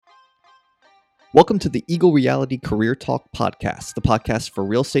Welcome to the Eagle Reality Career Talk podcast, the podcast for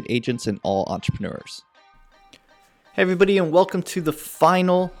real estate agents and all entrepreneurs. Hey, everybody, and welcome to the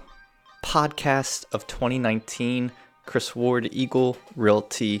final podcast of 2019. Chris Ward, Eagle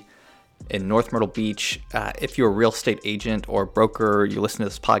Realty in North Myrtle Beach. If you're a real estate agent or broker, you listen to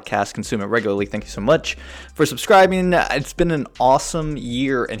this podcast, consume it regularly, thank you so much for subscribing. It's been an awesome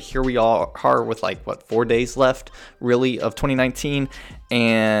year, and here we are with 4 days left, really, of 2019.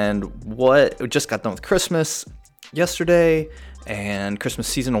 And we just got done with Christmas yesterday, and Christmas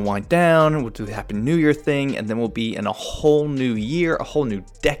season will wind down. We'll do the Happy New Year thing, and then we'll be in a whole new year, a whole new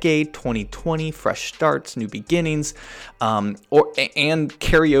decade, 2020, fresh starts, new beginnings, and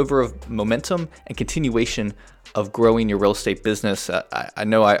carryover of momentum and continuation of growing your real estate business. I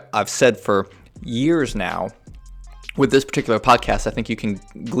know I've said for years now, with this particular podcast, I think you can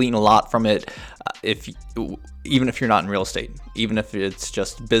glean a lot from it, even if you're not in real estate, even if it's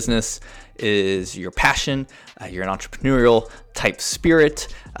just business is your passion, you're an entrepreneurial type spirit,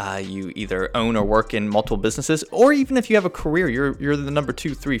 you either own or work in multiple businesses, or even if you have a career, you're the number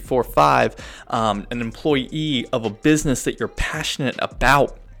 2, 3, 4, 5, an employee of a business that you're passionate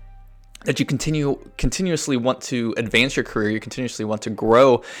about, that you continuously want to advance your career, you continuously want to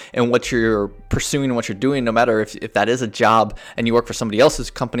grow in what you're pursuing and what you're doing, no matter if that is a job and you work for somebody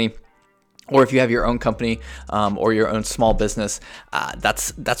else's company, or if you have your own company or your own small business.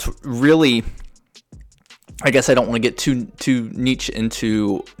 That's really, I guess I don't want to get too niche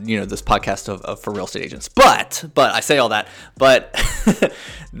into this podcast of for real estate agents, but I say all that, but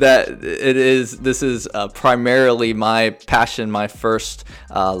this is primarily my passion, my first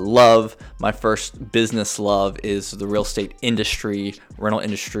love, my first business love is the real estate industry, rental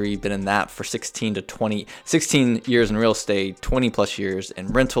industry. Been in that for 16 years in real estate, 20 plus years in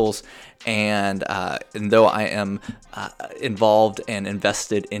rentals, and though I am involved and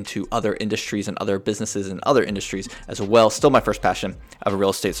invested into other industries and other businesses and other industries as well, still my first passion of real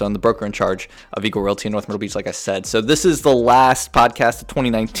estate. So I'm the broker in charge of Eagle Realty in North Myrtle Beach, like I said. So this is the last podcast of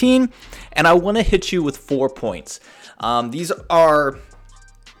 2019, and I want to hit you with 4 points. These are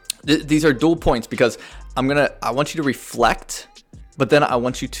dual points because I want you to reflect, but then I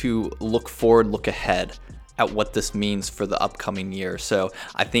want you to look forward, look ahead at what this means for the upcoming year. So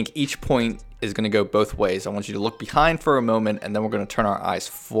I think each point is going to go both ways. I want you to look behind for a moment, and then we're going to turn our eyes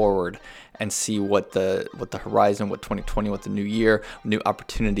forward and see what the horizon, what 2020, what the new year, new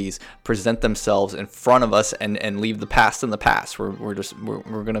opportunities present themselves in front of us, and leave the past in the past. We're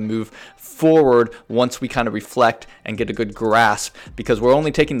going to move forward once we kind of reflect and get a good grasp, because we're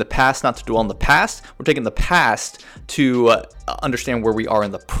only taking the past not to dwell on the past. We're taking the past to understand where we are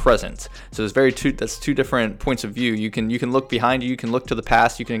in the present. So that's two different points of view. You can look behind you, you can look to the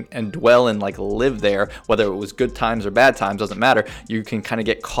past, you can and dwell and live there, whether it was good times or bad times, doesn't matter. You can kind of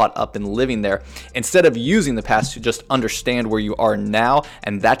get caught up in living there instead of using the past to just understand where you are now,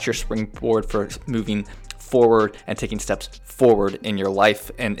 and that's your springboard for moving forward and taking steps forward in your life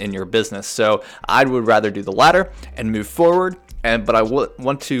and in your business. So I would rather do the latter and move forward, but I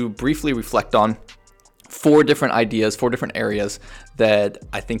want to briefly reflect on 4 different ideas, 4 different areas that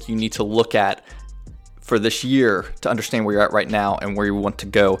I think you need to look at for this year to understand where you're at right now and where you want to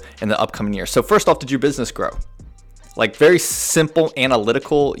go in the upcoming year. So first off, did your business grow? Very simple,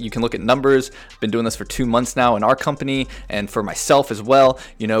 analytical. You can look at numbers. Been doing this for 2 months now in our company and for myself as well.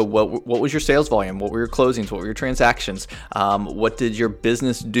 What was your sales volume? What were your closings? What were your transactions? What did your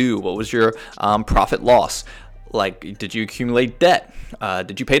business do? What was your profit loss? Did you accumulate debt?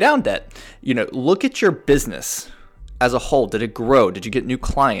 Did you pay down debt? Look at your business as a whole. Did it grow? Did you get new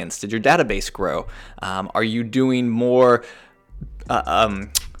clients? Did your database grow? Are you doing more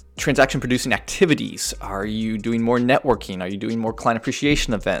transaction producing activities? Are you doing more networking? Are you doing more client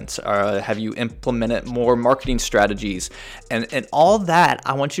appreciation events? Have you implemented more marketing strategies? And all that,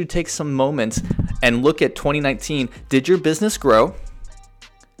 I want you to take some moments and look at 2019. Did your business grow?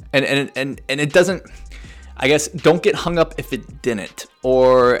 And it doesn't, I guess, don't get hung up if it didn't.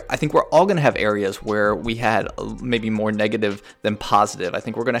 Or I think we're all going to have areas where we had maybe more negative than positive. I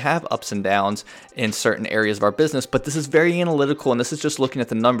think we're going to have ups and downs in certain areas of our business, but this is very analytical, and this is just looking at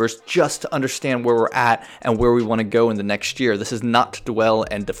the numbers just to understand where we're at and where we want to go in the next year. This is not to dwell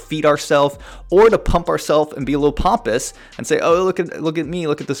and defeat ourselves or to pump ourselves and be a little pompous and say, oh, look at me,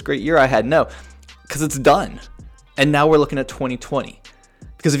 look at this great year I had. No, because it's done. And now we're looking at 2020.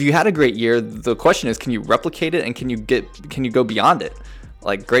 Because if you had a great year, the question is, can you replicate it and can you go beyond it?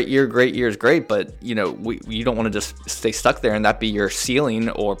 Great year is great, but you don't want to just stay stuck there and that be your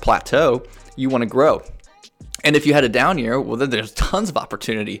ceiling or plateau. You want to grow. And if you had a down year, well, then there's tons of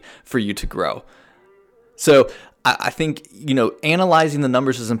opportunity for you to grow. So I think, analyzing the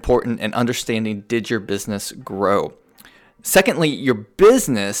numbers is important and understanding, did your business grow? Secondly, your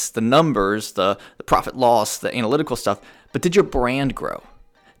business, the numbers, the profit loss, the analytical stuff, but did your brand grow?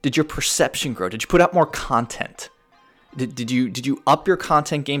 Did your perception grow? Did you put out more content? Did you up your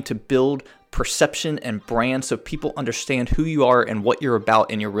content game to build perception and brand so people understand who you are and what you're about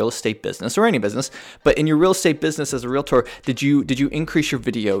in your real estate business or any business? But in your real estate business as a realtor, did you increase your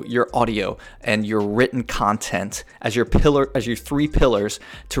video, your audio, and your written content as your 3 pillars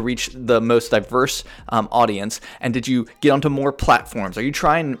to reach the most diverse audience? And did you get onto more platforms? Are you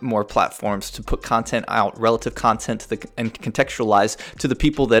trying more platforms to put content out, relative content and contextualize to the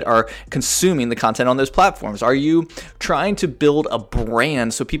people that are consuming the content on those platforms? Are you trying to build a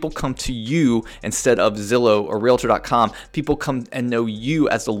brand so people come to you instead of Zillow or Realtor.com? People come and know you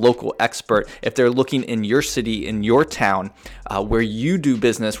as the local expert. If they're looking in your city, in your town, where you do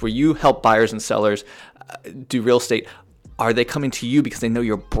business, where you help buyers and sellers do real estate, are they coming to you because they know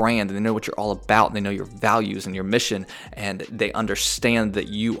your brand and they know what you're all about and they know your values and your mission, and they understand that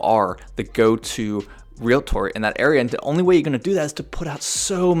you are the go-to realtor in that area? And the only way you're going to do that is to put out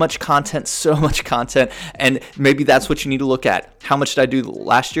so much content. And maybe that's what you need to look at. How much did I do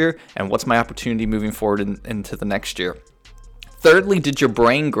last year? And what's my opportunity moving forward into the next year? Thirdly, did your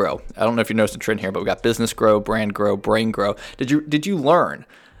brain grow? I don't know if you noticed the trend here, but we got business grow, brand grow, brain grow. Did you learn?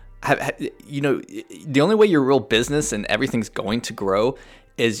 The only way your real business and everything's going to grow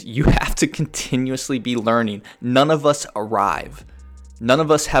is you have to continuously be learning. None of us arrive. None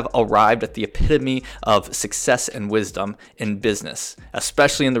of us have arrived at the epitome of success and wisdom in business,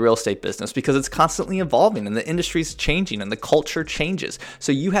 especially in the real estate business, because it's constantly evolving and the industry's changing and the culture changes.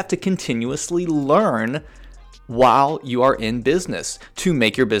 So you have to continuously learn while you are in business to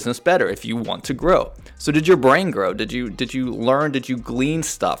make your business better if you want to grow. So did your brain grow? Did you learn? Did you glean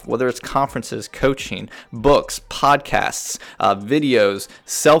stuff? Whether it's conferences, coaching, books, podcasts, videos,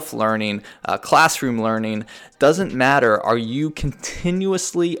 self-learning, classroom learning, doesn't matter. Are you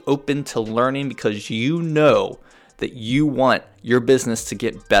continuously open to learning because you know that you want your business to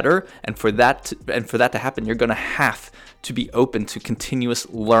get better? And for that to happen, you're going to have to be open to continuous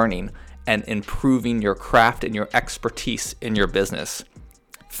learning and improving your craft and your expertise in your business.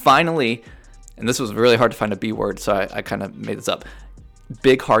 Finally, and this was really hard to find a B word, so I kind of made this up.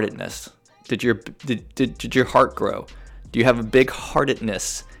 Big-heartedness. Did your heart grow? Do you have a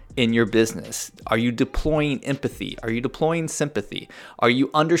big-heartedness in your business? Are you deploying empathy? Are you deploying sympathy? Are you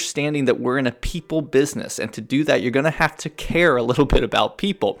understanding that we're in a people business? And to do that, you're going to have to care a little bit about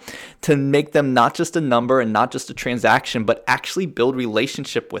people to make them not just a number and not just a transaction, but actually build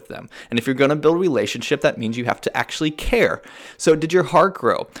relationship with them. And if you're going to build relationship, that means you have to actually care. So did your heart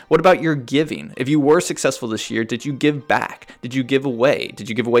grow? What about your giving? If you were successful this year, did you give back? Did you give away? Did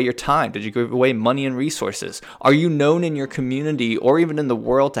you give away your time? Did you give away money and resources? Are you known in your community or even in the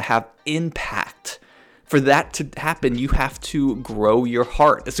world to have impact? For that to happen, you have to grow your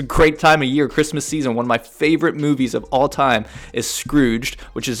heart. It's a great time of year, Christmas season. One of my favorite movies of all time is Scrooged,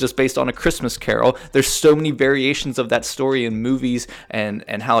 which is just based on A Christmas Carol. There's so many variations of that story in movies and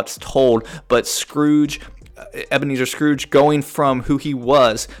how it's told, but Scrooge, Ebenezer Scrooge, going from who he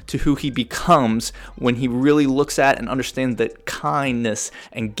was to who he becomes when he really looks at and understands that kindness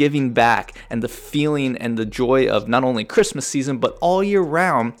and giving back and the feeling and the joy of not only Christmas season, but all year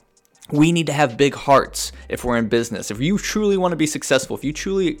round. We need to have big hearts if we're in business. If you truly want to be successful, if you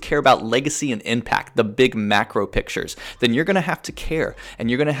truly care about legacy and impact, the big macro pictures, then you're going to have to care and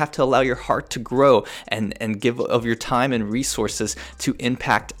you're going to have to allow your heart to grow and give of your time and resources to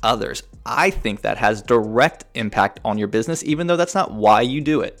impact others. I think that has direct impact on your business, even though that's not why you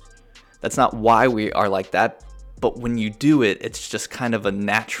do it. That's not why we are like that. But when you do it, it's just kind of a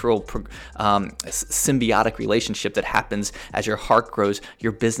natural symbiotic relationship that happens as your heart grows.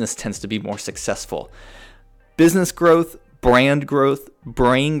 Your business tends to be more successful. Business growth, brand growth,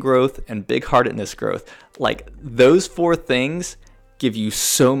 brain growth, and big-heartedness growth. Like those 4 things give you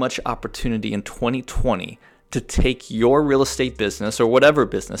so much opportunity in 2020 to take your real estate business or whatever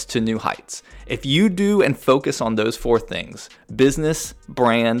business to new heights. If you do and focus on those 4 things, business,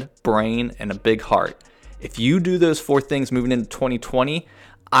 brand, brain, and a big heart, if you do those 4 things moving into 2020,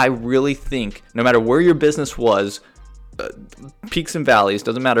 I really think no matter where your business was, peaks and valleys,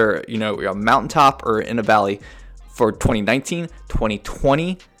 doesn't matter, you're a mountaintop or in a valley, for 2019,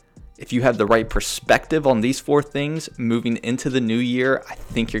 2020, if you have the right perspective on these 4 things moving into the new year, I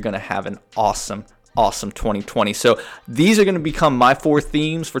think you're going to have an awesome 2020. So these are going to become my 4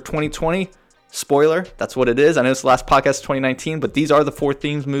 themes for 2020. Spoiler, that's what it is. I know it's the last podcast of 2019, but these are the 4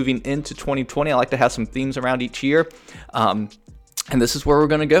 themes moving into 2020. I like to have some themes around each year. And this is where we're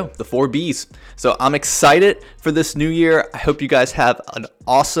going to go, the 4 Bs. So I'm excited for this new year. I hope you guys have an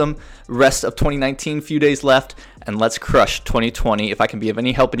awesome rest of 2019, few days left, and let's crush 2020. If I can be of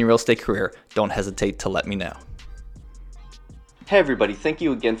any help in your real estate career, don't hesitate to let me know. Hey everybody, thank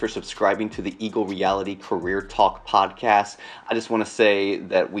you again for subscribing to the Eagle Reality Career Talk podcast. I just want to say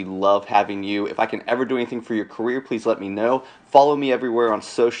that we love having you. If I can ever do anything for your career, please let me know. Follow me everywhere on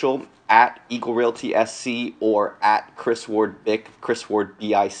social at Eagle Realty SC or at Chris Ward Bic, Chris Ward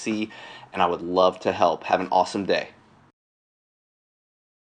BIC, and I would love to help. Have an awesome day.